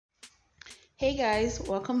Hey guys,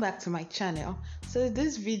 welcome back to my channel. So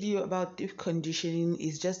this video about deep conditioning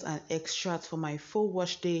is just an extract for my full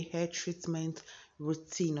wash day hair treatment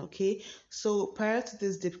routine. Okay, so prior to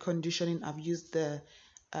this deep conditioning, I've used the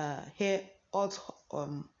hair hot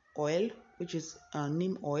oil, which is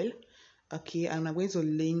neem oil. Okay, and I'm going to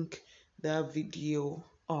link the video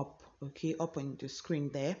up, okay, up on the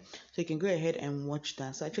screen there, so you can go ahead and watch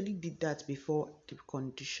that. So I actually did that before deep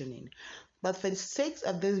conditioning, but for the sake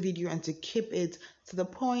of this video and to keep it to the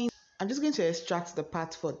point, I'm just going to extract the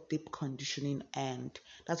part for deep conditioning, and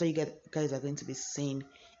that's what you guys are going to be seeing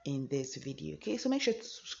in this video. Okay, so make sure to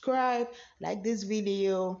subscribe, like this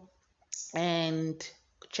video, and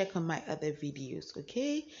check on my other videos.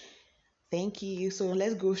 Okay, thank you. So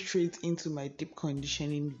let's go straight into my deep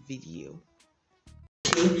conditioning video.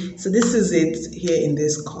 Okay, so this is it here in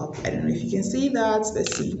this cup. I don't know if you can see that.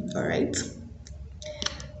 Let's see. All right,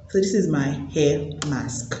 so this is my hair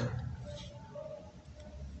mask.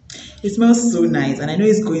 It smells so nice, and I know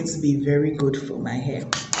it's going to be very good for my hair.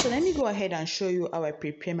 So let me go ahead and show you how I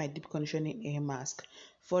prepare my deep conditioning hair mask.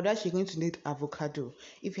 For that, you're going to need avocado.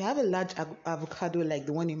 If you have a large avocado like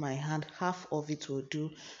the one in my hand, half of it will do.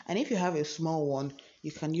 And if you have a small one,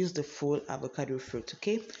 you can use the full avocado fruit.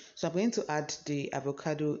 Okay, so I'm going to add the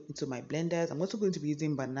avocado into my blenders. I'm also going to be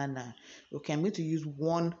using banana. Okay, I'm going to use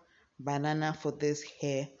one banana for this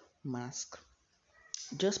hair mask.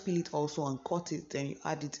 Just peel it also and cut it, then you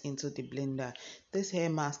add it into the blender. This hair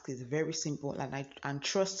mask is very simple, and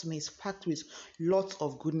trust me, it's packed with lots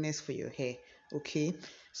of goodness for your hair. Okay,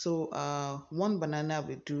 so one banana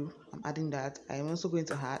will do. I'm adding that. I'm also going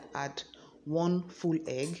to add one full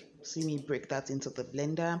egg. See me break that into the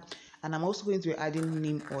blender. And I'm also going to be adding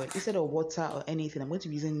neem oil instead of water or anything. I'm going to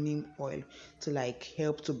be using neem oil to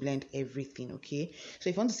help to blend everything. Okay, so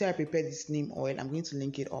if you want to see how I prepare this neem oil, I'm going to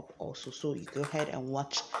link it up also, so you go ahead and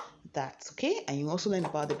watch that. Okay, and you also learn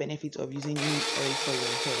about the benefits of using neem oil for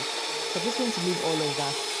your hair. So I'm just going to leave all of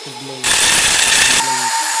that to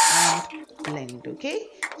blend. Okay,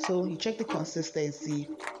 so you check the consistency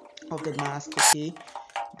of the mask. Okay,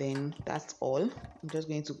 then that's all. I'm just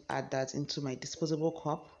going to add that into my disposable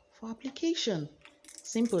cup for application.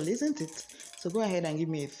 Simple, isn't it? So go ahead and give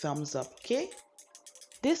me a thumbs up. Okay,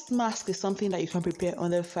 this mask is something that you can prepare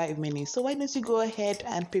under 5 minutes, so why don't you go ahead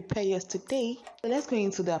and prepare yours today? So let's go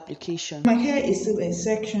into the application. My hair is still in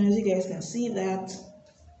sections, you guys can see that,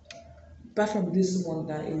 apart from this one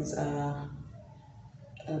that is a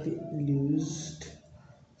bit loose.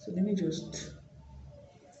 So let me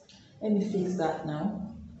fix that now.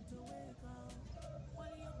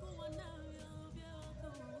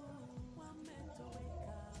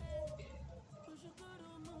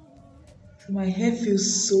 My hair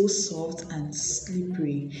feels so soft and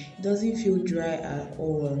slippery. It doesn't feel dry at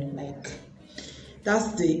all.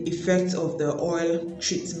 That's the effect of the oil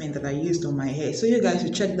treatment that I used on my hair. So you guys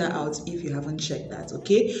should check that out if you haven't checked that,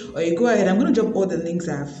 okay? Or you go ahead. I'm going to drop all the links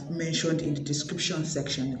I've mentioned in the description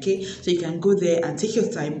section, okay? So you can go there and take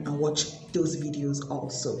your time and watch those videos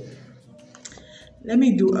also. Let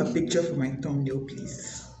me do a picture for my thumbnail,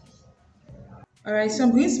 please. Alright, so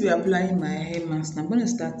I'm going to be applying my hair mask. I'm going to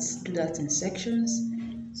do that in sections.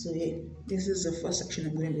 So yeah, this is the first section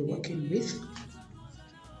I'm going to be working with.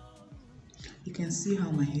 You can see how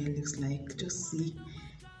my hair looks like. Just see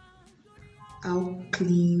how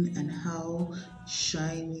clean and how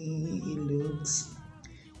shiny it looks.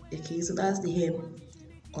 Okay, so that's the hair.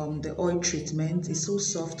 The oil treatment is so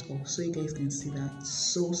soft. So you guys can see that it's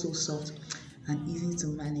so soft and easy to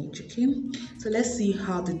manage. Okay, so let's see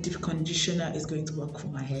how the deep conditioner is going to work for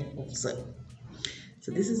my hair also.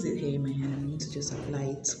 So this is it here in my hair. I'm going to just apply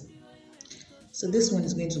it. So this one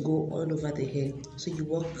is going to go all over the hair, so you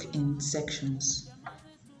work in sections.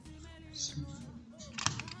 So,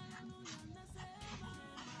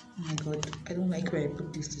 oh my god, I don't like where I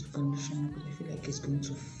put this deep conditioner because I feel like it's going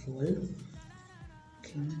to fall.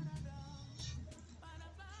 Okay.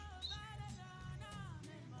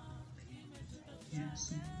 Yeah,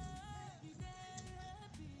 so.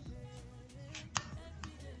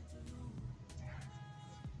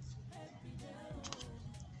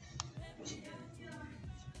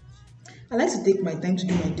 I like to take my time to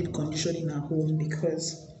do my deep conditioning at home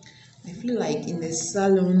because I feel like in the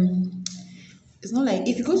salon, it's not like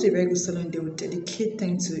if you go to a very good salon, they will dedicate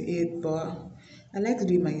time to it, but I like to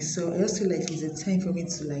do it myself. I just feel like it's a time for me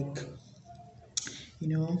to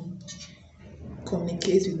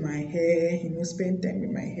communicate with my hair, spend time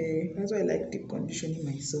with my hair. That's why I like deep conditioning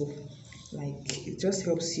myself. Like it just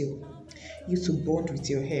helps you to bond with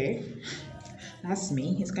your hair. That's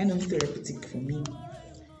me. It's kind of therapeutic for me.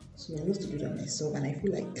 So I used to do that myself, and I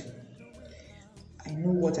feel like I I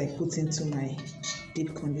know what I put into my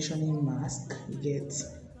deep conditioning mask. You get.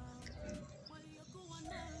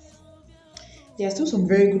 There are still some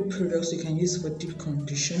very good products you can use for deep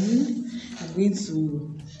conditioning. I'm going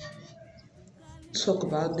to talk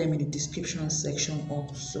about them in the description section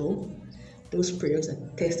also. Those products are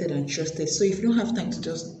tested and trusted. So if you don't have time to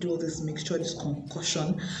just do all this mixture, this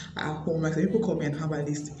concoction at home, like some people call me an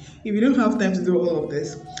herbalist. If you don't have time to do all of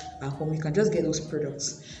this at home, you can just get those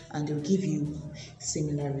products and they'll give you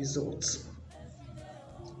similar results.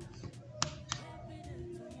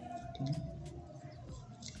 Okay.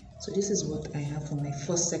 So this is what I have for my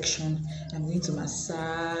first section. I'm going to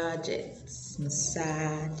massage it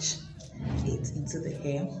into the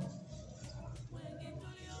hair.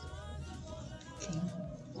 Okay.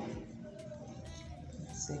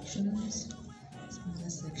 Sections, smaller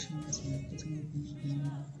sections, and putting it in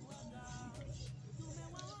here.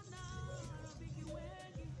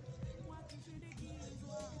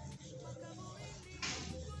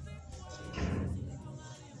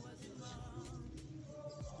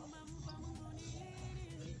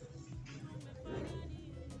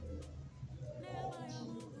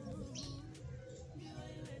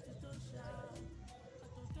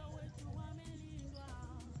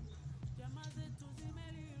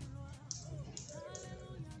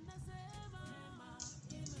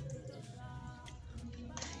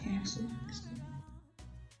 Yeah, so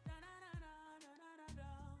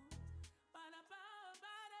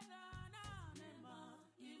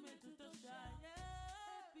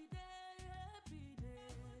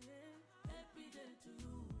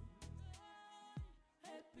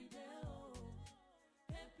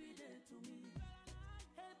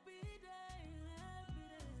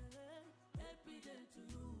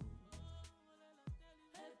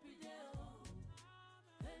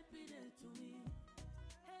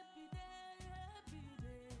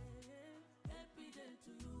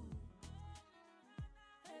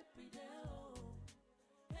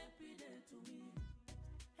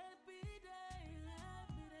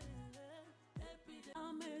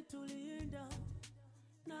ametulinda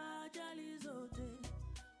na ajali zote,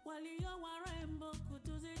 walio warembo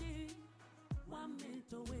kutuzidi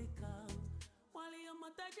wametoweka, walio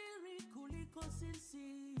matajiri kuliko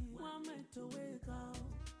sisi wametoweka,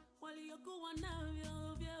 waliokuwa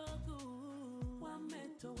navyo vyote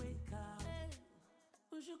wametoweka.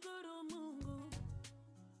 Ushukuru Mungu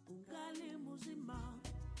ungali mzima.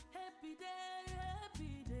 Happy day,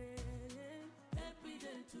 happy day, happy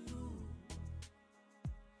day to you.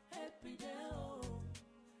 Happy day, oh,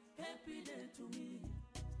 happy day to me.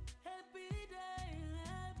 Happy day,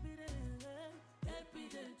 happy day, happy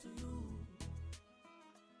day to you.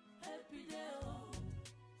 Happy day, oh,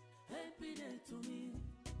 happy day to me.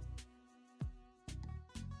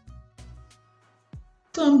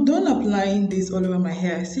 So I'm done applying this all over my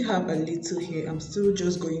hair. I still have a little hair. I'm still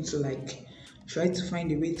just going to try to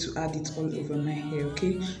find a way to add it all over my hair,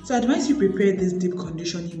 okay? So I advise you prepare this deep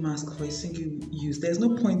conditioning mask for a single use. There's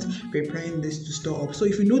no point preparing this to store up. So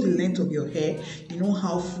if you know the length of your hair, you know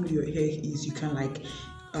how full your hair is, you can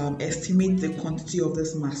estimate the quantity of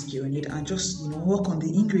this mask you need and just work on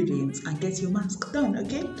the ingredients and get your mask done,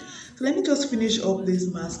 okay? So let me just finish up this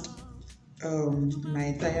mask my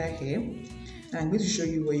entire hair, and I'm going to show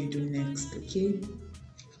you what you do next, okay?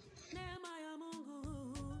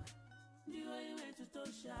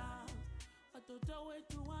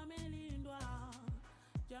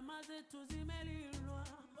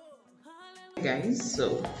 Guys,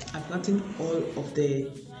 so I've gotten all of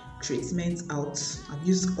the treatments out. I've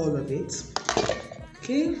used all of it,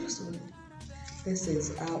 okay? So this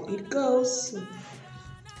is how it goes.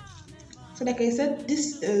 So like I said,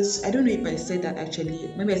 this is, I don't know if I said that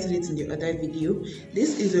actually, maybe I said it in the other video,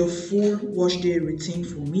 this is a full wash day routine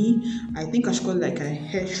for me. I think I should call it like a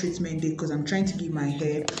hair treatment day because I'm trying to give my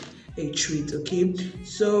hair a treat, okay?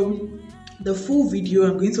 So the full video,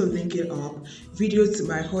 I'm going to link it up, video to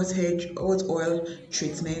my hot oil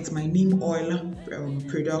treatment, my neem oil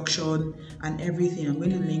production and everything. I'm going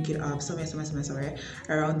to link it up somewhere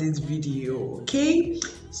around this video, okay?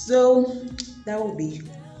 So that will be,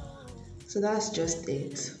 so that's just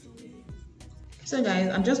it. So guys,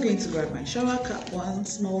 I'm just going to grab my shower cap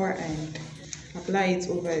once more and apply it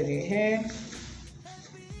over the hair.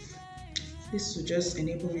 This will just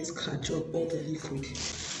enable it to catch up all the liquid.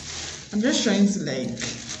 I'm just trying to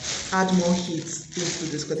add more heat into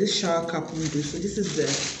this because this shower cap won't do. So this is the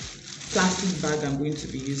plastic bag I'm going to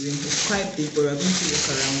be using. It's quite big, but we're going to work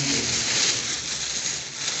around it.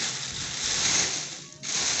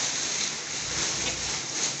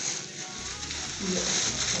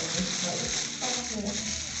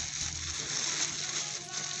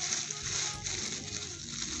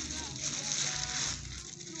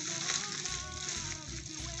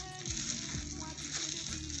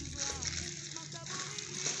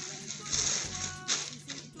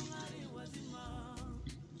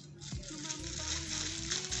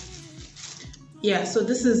 Yeah, so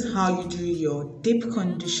this is how you do your deep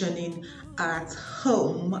conditioning at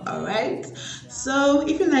home. All right, so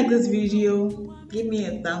if you like this video, give me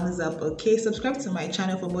a thumbs up. Okay, subscribe to my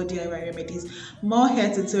channel for more DIY remedies, more hair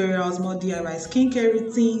tutorials, more DIY skincare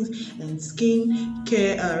routines and skin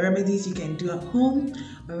care remedies you can do at home.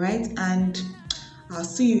 All right, and I'll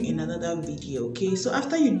see you in another video. Okay, so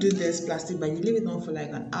after you do this plastic bag, you leave it on for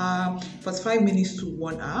like an hour, 45 minutes to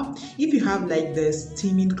 1 hour. If you have like the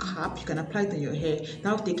steaming cap, you can apply it on your hair.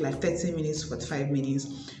 That will take like 30 minutes, 45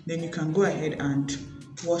 minutes. Then you can go ahead and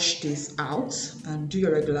wash this out and do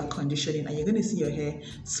your regular conditioning, and you're going to see your hair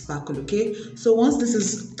sparkle. Okay, so once this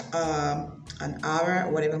is an hour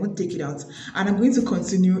or whatever, I'm going to take it out and I'm going to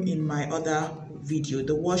continue in my other video,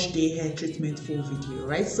 the wash day hair treatment full video.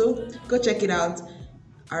 Right, so go check it out.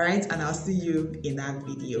 All right, and I'll see you in that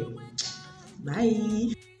video.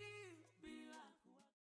 Bye.